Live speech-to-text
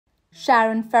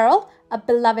Sharon Farrell, a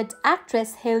beloved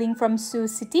actress hailing from Sioux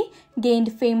City,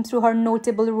 gained fame through her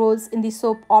notable roles in the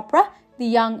soap opera The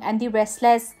Young and the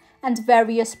Restless and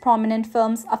various prominent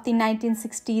films of the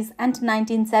 1960s and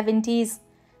 1970s.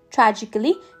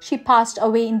 Tragically, she passed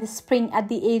away in the spring at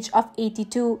the age of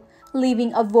 82,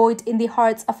 leaving a void in the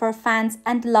hearts of her fans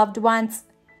and loved ones.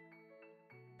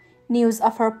 News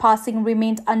of her passing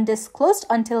remained undisclosed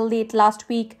until late last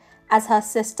week, as her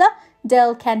sister,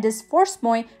 Del Candice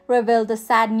Forsmoy, revealed the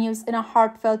sad news in a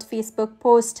heartfelt Facebook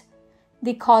post.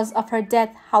 The cause of her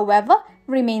death, however,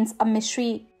 remains a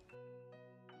mystery.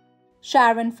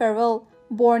 Sharon Farrell,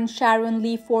 born Sharon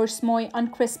Lee Forsmoy on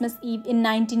Christmas Eve in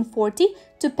 1940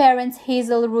 to parents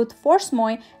Hazel Ruth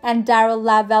Forsmoy and Darrell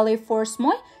LaValle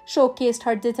Forsmoy, showcased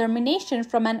her determination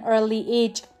from an early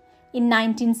age. In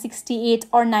 1968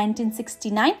 or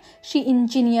 1969, she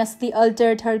ingeniously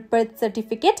altered her birth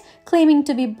certificate, claiming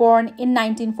to be born in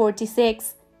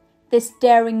 1946. This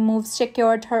daring move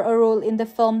secured her a role in the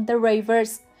film The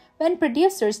Ravers, when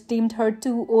producers deemed her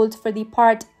too old for the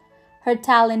part. Her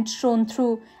talent shone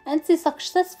through, and she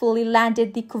successfully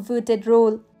landed the coveted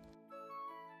role.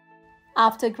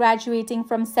 After graduating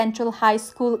from Central High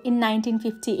School in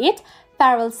 1958,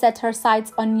 Farrell set her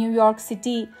sights on New York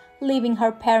City, leaving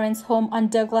her parents' home on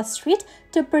Douglas Street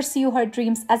to pursue her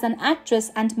dreams as an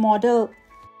actress and model.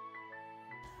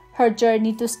 Her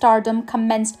journey to stardom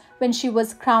commenced when she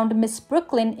was crowned Miss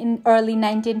Brooklyn in early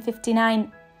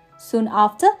 1959. Soon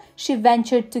after, she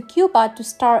ventured to Cuba to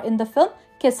star in the film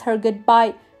Kiss Her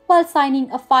Goodbye, while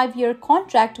signing a 5-year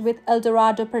contract with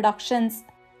Eldorado Productions.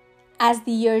 As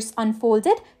the years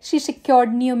unfolded, she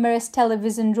secured numerous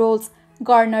television roles,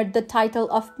 garnered the title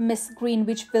of Miss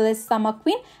Greenwich Village Summer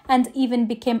Queen, and even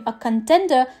became a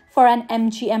contender for an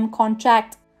MGM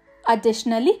contract.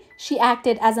 Additionally, she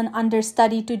acted as an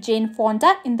understudy to Jane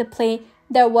Fonda in the play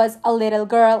There Was a Little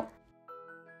Girl.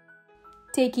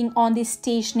 Taking on the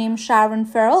stage name Sharon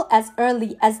Farrell as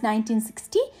early as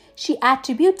 1960, she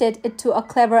attributed it to a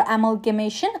clever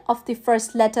amalgamation of the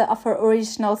first letter of her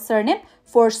original surname,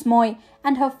 Forsmoy,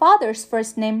 and her father's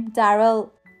first name,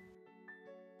 Darrell.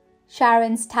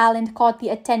 Sharon's talent caught the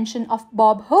attention of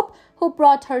Bob Hope, who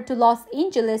brought her to Los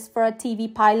Angeles for a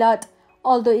TV pilot,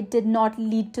 although it did not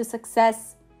lead to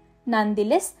success.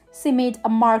 Nonetheless, she made a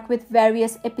mark with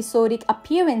various episodic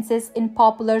appearances in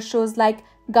popular shows like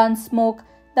Gunsmoke,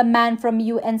 The Man from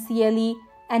UNCLE,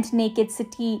 and Naked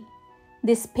City.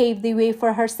 This paved the way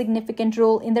for her significant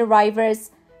role in The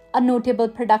Ravers, a notable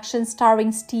production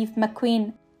starring Steve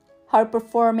McQueen. Her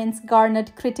performance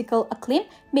garnered critical acclaim,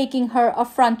 making her a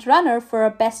front-runner for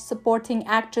a Best Supporting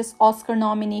Actress Oscar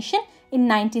nomination in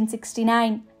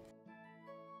 1969.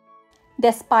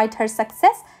 Despite her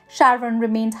success, Sharon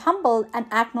remained humble and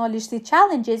acknowledged the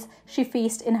challenges she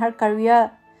faced in her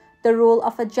career. The role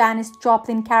of a Janis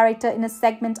Joplin character in a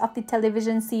segment of the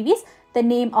television series The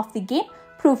Name of the Game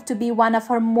proved to be one of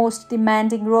her most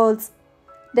demanding roles.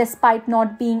 Despite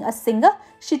not being a singer,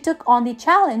 she took on the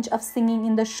challenge of singing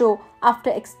in the show after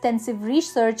extensive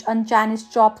research on Janis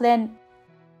Joplin.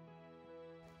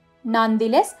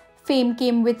 Nonetheless, fame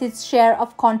came with its share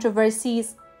of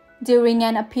controversies. During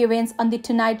an appearance on The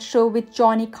Tonight Show with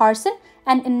Johnny Carson,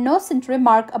 an innocent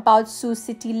remark about Sioux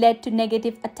City led to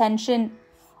negative attention.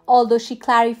 Although she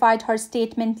clarified her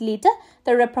statement later,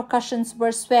 the repercussions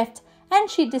were swift, and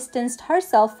she distanced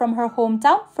herself from her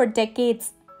hometown for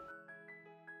decades.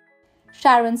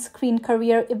 Sharon's screen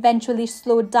career eventually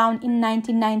slowed down in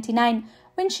 1999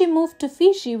 when she moved to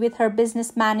Fiji with her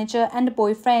business manager and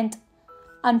boyfriend.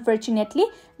 Unfortunately,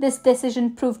 this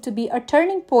decision proved to be a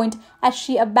turning point as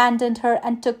she abandoned her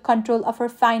and took control of her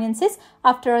finances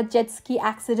after a jet ski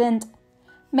accident.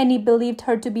 Many believed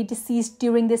her to be deceased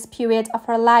during this period of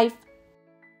her life.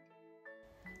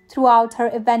 Throughout her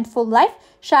eventful life,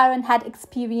 Sharon had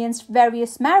experienced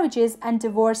various marriages and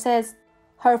divorces.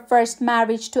 Her first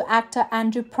marriage to actor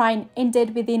Andrew Prine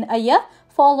ended within a year,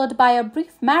 followed by a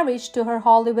brief marriage to her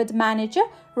Hollywood manager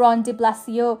Ron de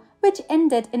Blasio, which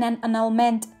ended in an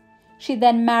annulment. She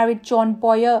then married John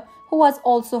Boyer, who was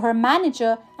also her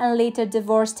manager, and later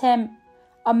divorced him.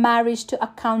 A marriage to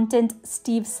accountant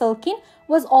Steve Silkin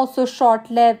was also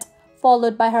short-lived,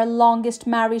 followed by her longest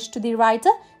marriage to the writer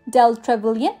Del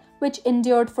Trevelyan, which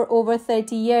endured for over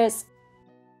 30 years.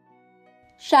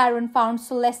 Sharon found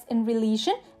solace in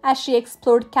religion as she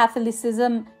explored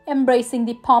Catholicism, embracing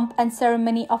the pomp and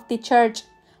ceremony of the church.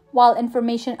 While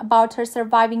information about her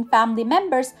surviving family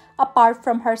members, apart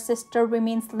from her sister,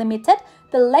 remains limited,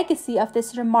 the legacy of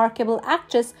this remarkable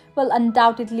actress will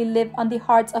undoubtedly live on the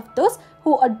hearts of those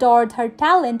who adored her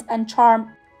talent and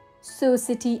charm. Sioux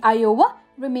City, Iowa,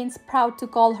 remains proud to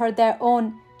call her their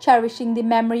own, cherishing the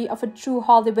memory of a true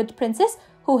Hollywood princess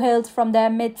who hailed from their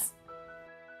midst.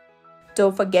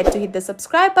 Don't forget to hit the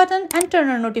subscribe button and turn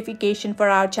on notification for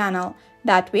our channel.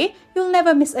 That way, you'll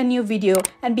never miss a new video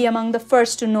and be among the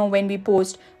first to know when we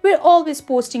post. We're always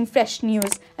posting fresh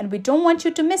news and we don't want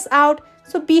you to miss out.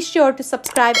 So be sure to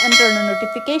subscribe and turn on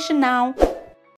notification now.